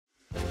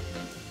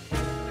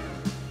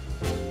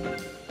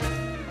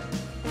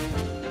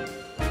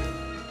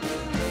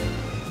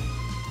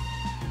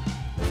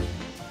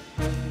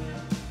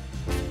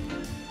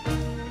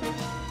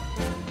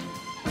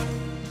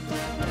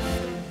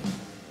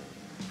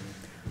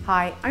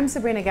Hi, I'm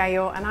Sabrina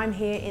Ghayour and I'm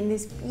here in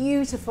this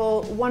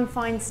beautiful One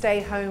Fine Stay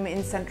home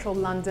in central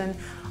London.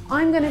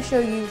 I'm going to show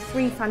you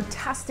 3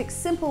 fantastic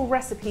simple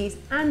recipes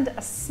and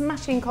a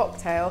smashing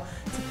cocktail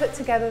to put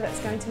together that's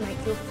going to make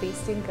your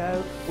feasting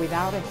go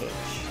without a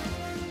hitch.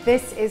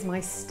 This is my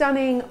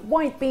stunning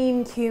white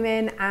bean,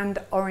 cumin and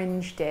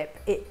orange dip.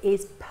 It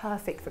is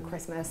perfect for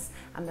Christmas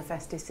and the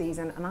festive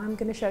season, and I'm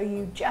going to show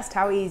you just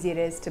how easy it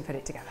is to put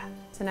it together.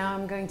 So now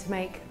I'm going to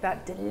make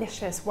that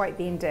delicious white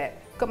bean dip.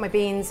 Got my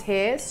beans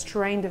here,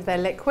 strained of their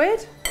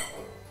liquid.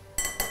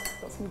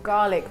 Got some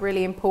garlic,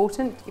 really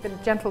important. Give it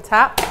a gentle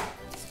tap.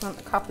 Just want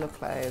a couple of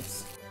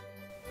cloves.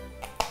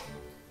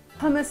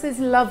 Hummus is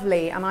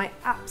lovely and I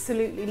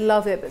absolutely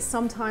love it, but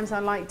sometimes I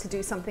like to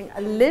do something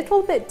a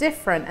little bit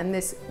different, and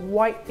this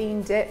white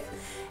bean dip,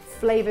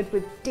 flavored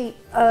with deep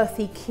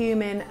earthy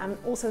cumin and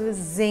also the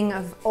zing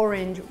of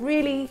orange,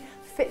 really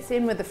fits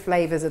in with the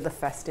flavors of the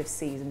festive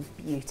season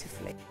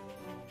beautifully.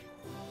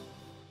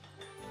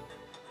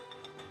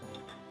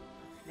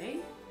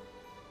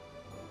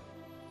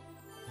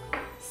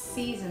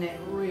 Season it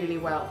really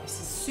well.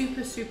 This is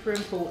super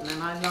important,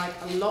 and I like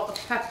a lot of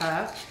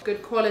pepper,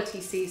 good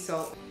quality sea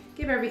salt.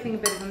 Give everything a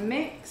bit of a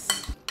mix.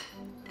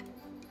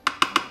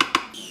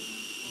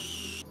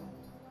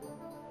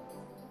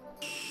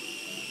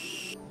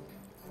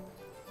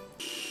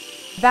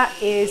 That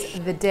is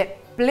the dip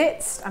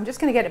blitzed. I'm just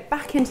going to get it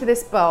back into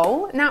this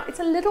bowl. Now it's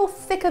a little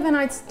thicker than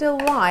I'd still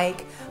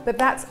like, but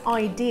that's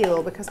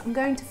ideal because I'm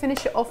going to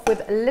finish it off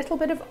with a little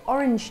bit of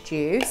orange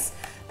juice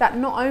that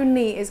not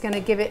only is going to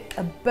give it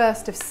a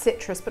burst of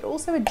citrus, but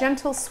also a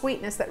gentle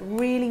sweetness that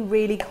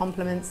really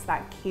complements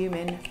that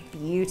cumin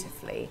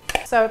beautifully.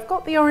 So I've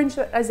got the orange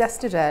that I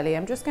zested earlier.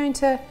 I'm just going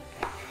to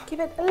give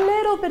it a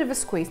little bit of a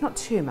squeeze, not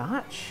too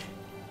much.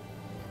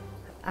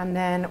 And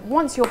then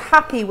once you're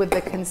happy with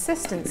the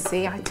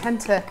consistency, I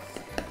tend to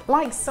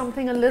like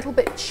something a little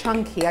bit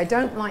chunky. I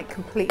don't like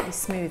completely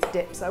smooth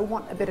dips. I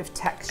want a bit of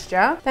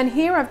texture. Then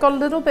here I've got a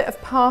little bit of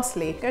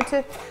parsley. I'm going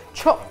to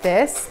chop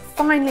this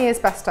finely as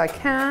best I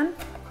can.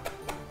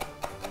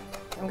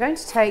 I'm going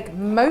to take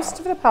most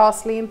of the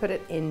parsley and put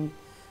it into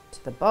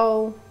the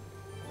bowl.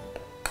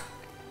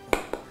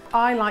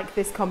 I like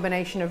this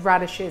combination of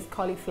radishes,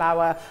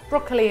 cauliflower,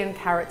 broccoli and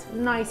carrots.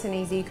 Nice and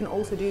easy. You can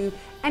also do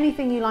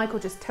anything you like or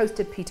just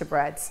toasted pita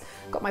breads.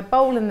 Got my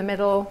bowl in the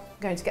middle. I'm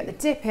going to get the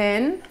dip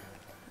in.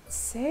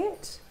 That's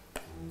it.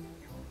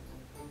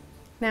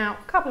 Now,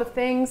 a couple of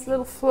things, a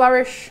little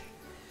flourish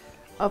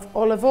of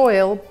olive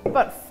oil,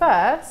 but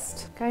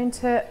first, I'm going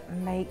to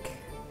make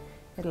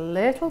it a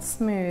little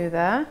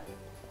smoother.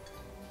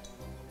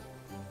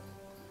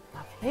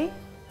 Lovely.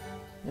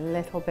 A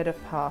little bit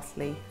of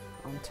parsley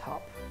on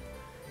top.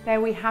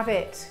 There we have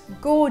it.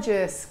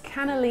 Gorgeous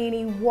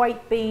cannellini,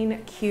 white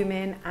bean,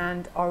 cumin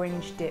and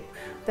orange dip.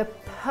 The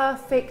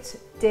perfect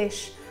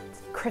dish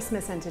for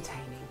Christmas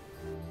entertaining.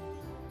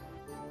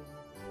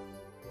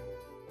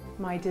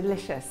 My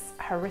delicious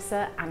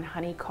harissa and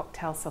honey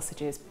cocktail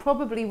sausages,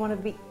 probably one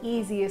of the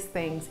easiest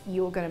things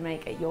you're going to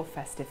make at your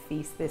festive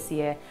feast this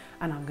year,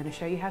 and I'm going to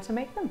show you how to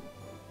make them.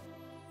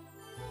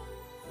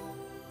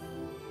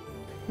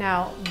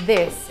 Now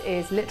this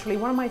is literally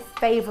one of my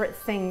favourite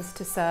things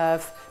to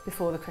serve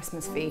before the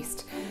Christmas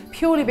feast,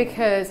 purely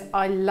because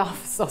I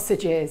love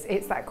sausages.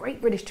 It's that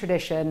great British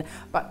tradition,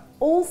 but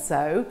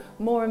also,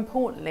 more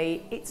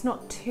importantly, it's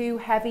not too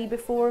heavy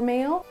before a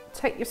meal.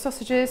 Take your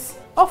sausages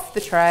off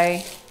the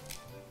tray.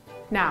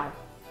 Now,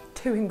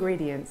 2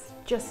 ingredients,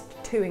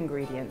 just 2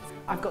 ingredients.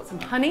 I've got some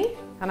honey,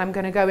 and I'm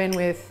going to go in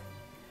with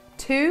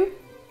 2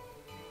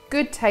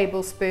 good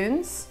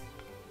tablespoons,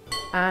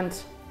 and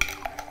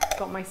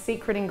got my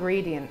secret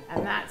ingredient,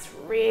 and that's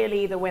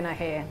really the winner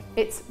here.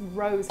 It's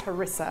rose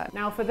harissa.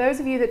 Now, for those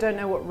of you that don't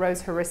know what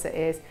rose harissa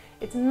is,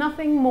 it's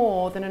nothing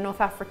more than a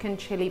North African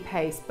chili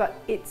paste,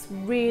 but it's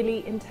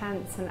really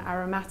intense and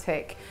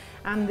aromatic.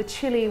 And the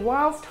chili,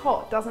 whilst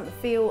hot, doesn't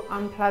feel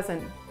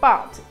unpleasant,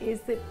 but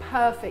is the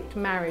perfect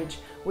marriage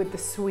with the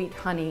sweet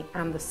honey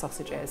and the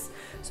sausages.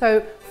 So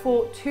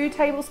for 2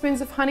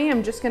 tablespoons of honey,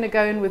 I'm just going to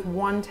go in with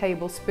 1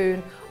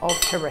 tablespoon of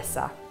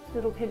harissa. A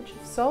little pinch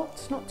of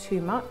salt, not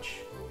too much.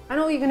 And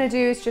all you're going to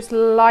do is just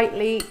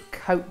lightly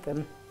coat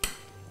them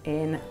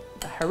in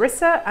the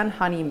harissa and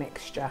honey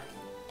mixture.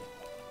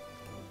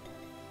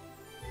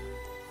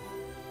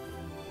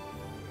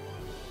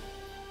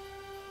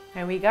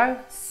 There we go,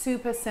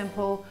 super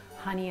simple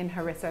honey and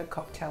harissa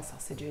cocktail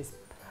sausages.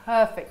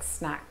 Perfect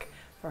snack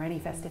for any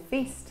festive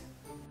feast.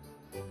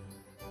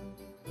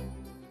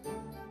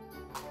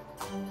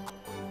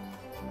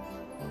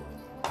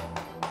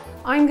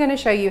 I'm going to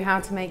show you how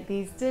to make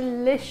these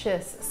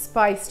delicious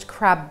spiced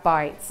crab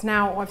bites.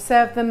 Now, I've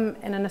served them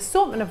in an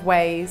assortment of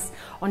ways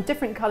on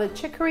different coloured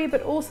chicory,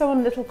 but also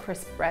on little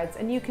crisp breads,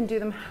 and you can do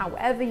them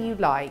however you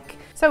like.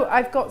 So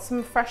I've got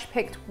some fresh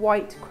picked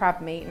white crab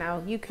meat.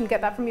 Now, you can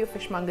get that from your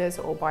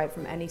fishmongers or buy it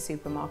from any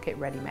supermarket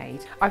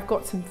ready-made. I've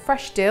got some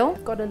fresh dill.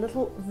 I've got a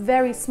little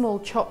very small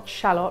chopped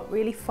shallot,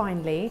 really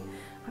finely.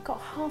 I've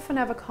got half an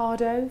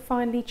avocado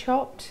finely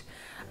chopped.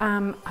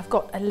 I've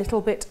got a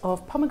little bit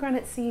of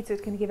pomegranate seeds.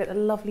 It's going to give it a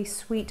lovely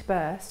sweet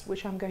burst,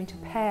 which I'm going to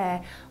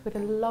pair with a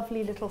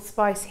lovely little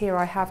spice here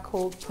I have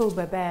called poule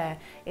beurre.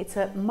 It's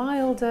a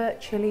milder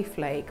chili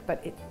flake,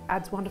 but it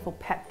adds wonderful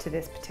pep to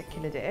this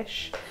particular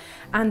dish.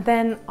 And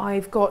then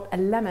I've got a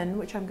lemon,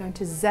 which I'm going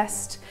to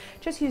zest.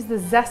 Just use the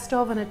zest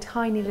of and a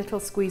tiny little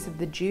squeeze of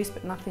the juice,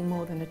 but nothing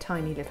more than a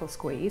tiny little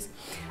squeeze.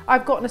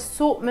 I've got an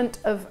assortment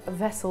of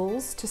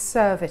vessels to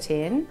serve it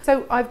in.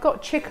 So I've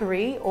got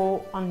chicory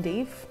or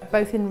endive,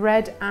 both in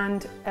red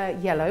and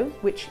yellow,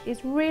 which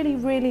is really,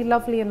 really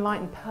lovely and light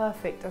and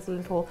perfect as a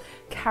little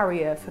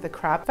carrier for the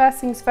crab. First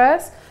things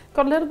first,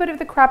 got a little bit of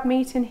the crab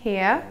meat in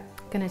here.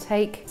 I'm gonna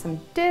take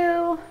some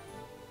dill,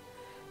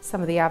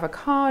 some of the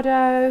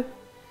avocado,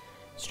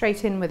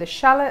 straight in with the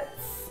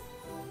shallots.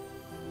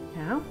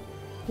 Now,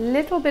 a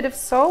little bit of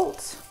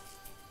salt,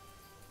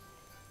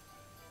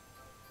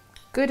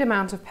 good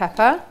amount of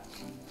pepper.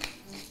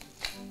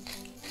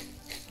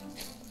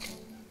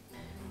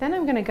 Then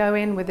I'm going to go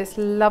in with this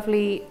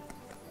lovely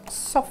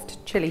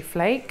soft chili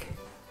flake.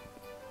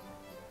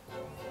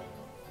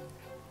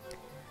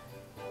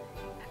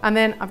 And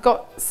then I've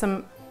got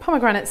some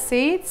pomegranate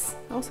seeds.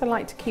 I also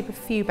like to keep a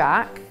few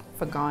back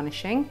for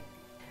garnishing.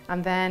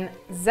 And then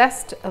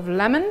zest of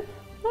lemon.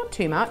 Not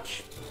too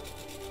much.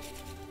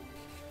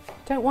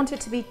 Don't want it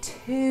to be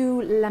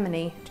too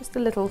lemony, just a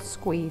little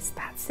squeeze,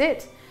 that's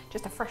it.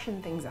 Just to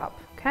freshen things up,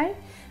 okay?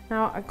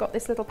 Now I've got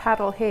this little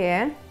paddle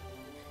here.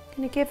 I'm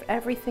gonna give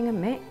everything a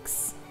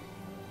mix.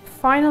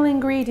 Final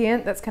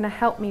ingredient that's gonna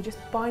help me just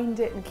bind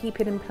it and keep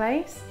it in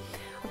place.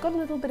 I've got a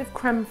little bit of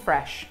creme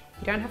fraiche.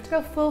 You don't have to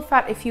go full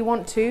fat if you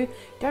want to. You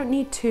don't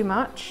need too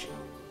much.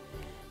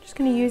 Just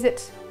gonna use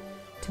it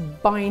to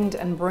bind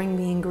and bring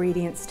the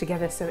ingredients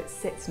together so it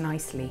sits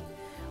nicely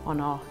on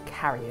our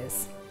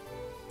carriers.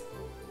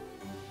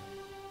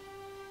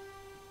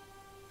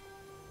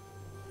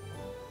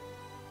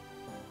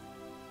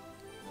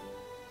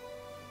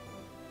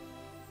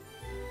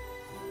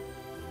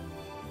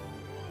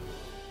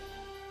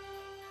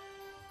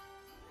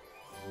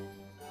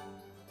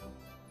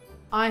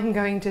 I'm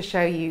going to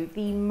show you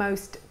the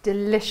most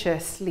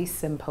deliciously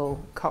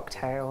simple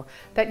cocktail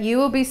that you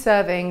will be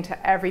serving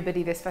to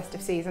everybody this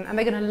festive season, and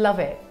they're going to love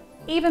it.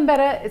 Even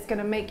better, it's going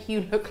to make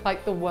you look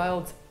like the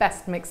world's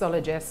best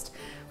mixologist,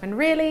 when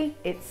really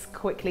it's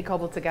quickly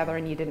cobbled together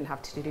and you didn't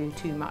have to do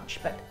too much,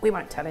 but we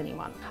won't tell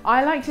anyone.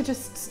 I like to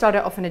just start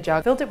it off in a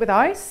jug, filled it with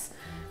ice,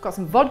 got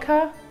some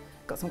vodka,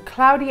 got some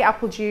cloudy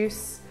apple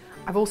juice.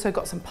 I've also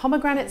got some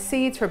pomegranate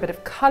seeds for a bit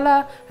of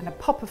colour and a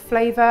pop of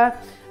flavour.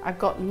 I've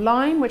got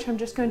lime, which I'm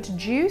just going to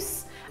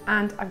juice,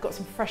 and I've got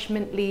some fresh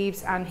mint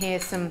leaves, and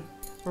here's some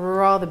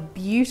rather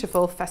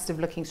beautiful festive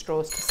looking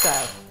straws to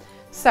serve.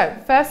 So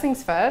first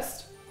things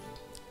first,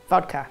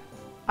 vodka.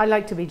 I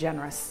like to be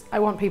generous. I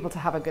want people to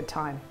have a good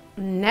time.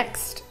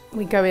 Next,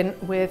 we go in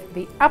with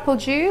the apple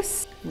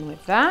juice, and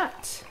with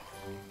that,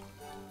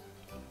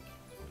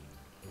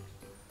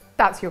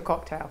 that's your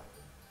cocktail.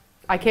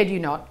 I kid you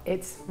not,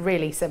 it's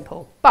really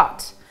simple,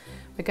 but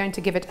we're going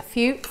to give it a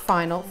few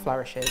final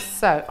flourishes.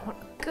 So I want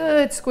a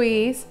good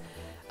squeeze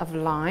of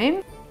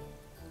lime.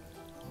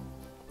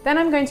 Then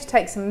I'm going to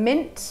take some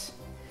mint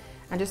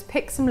and just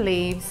pick some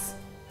leaves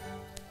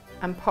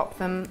and pop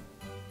them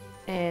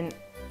in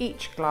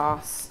each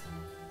glass.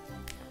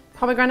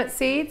 Pomegranate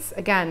seeds,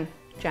 again,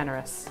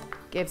 generous.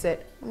 Gives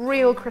it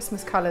real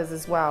Christmas colours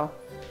as well.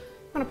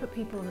 I want to put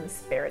people in the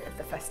spirit of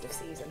the festive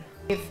season.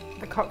 Give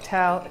the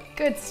cocktail a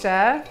good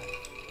stir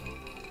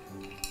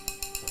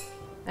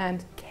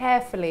and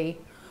carefully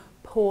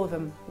pour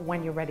them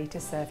when you're ready to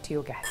serve to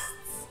your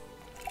guests.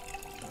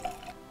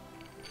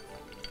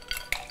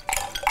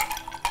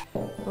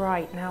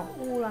 Right, now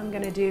all I'm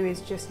going to do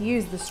is just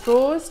use the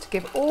straws to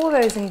give all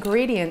those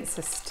ingredients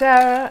a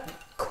stir,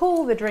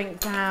 cool the drink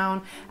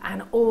down,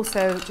 and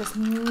also just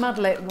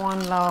muddle it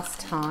one last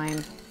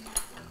time.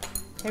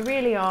 They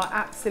really are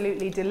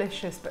absolutely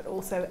delicious, but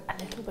also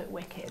a little bit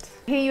wicked.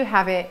 Here you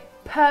have it,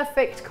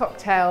 perfect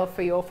cocktail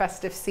for your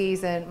festive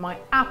season. My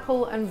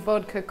apple and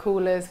vodka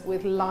coolers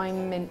with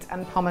lime, mint,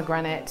 and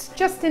pomegranate.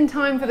 Just in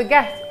time for the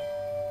guests.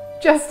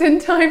 Just in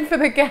time for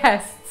the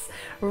guests.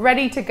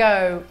 Ready to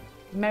go.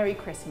 Merry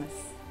Christmas.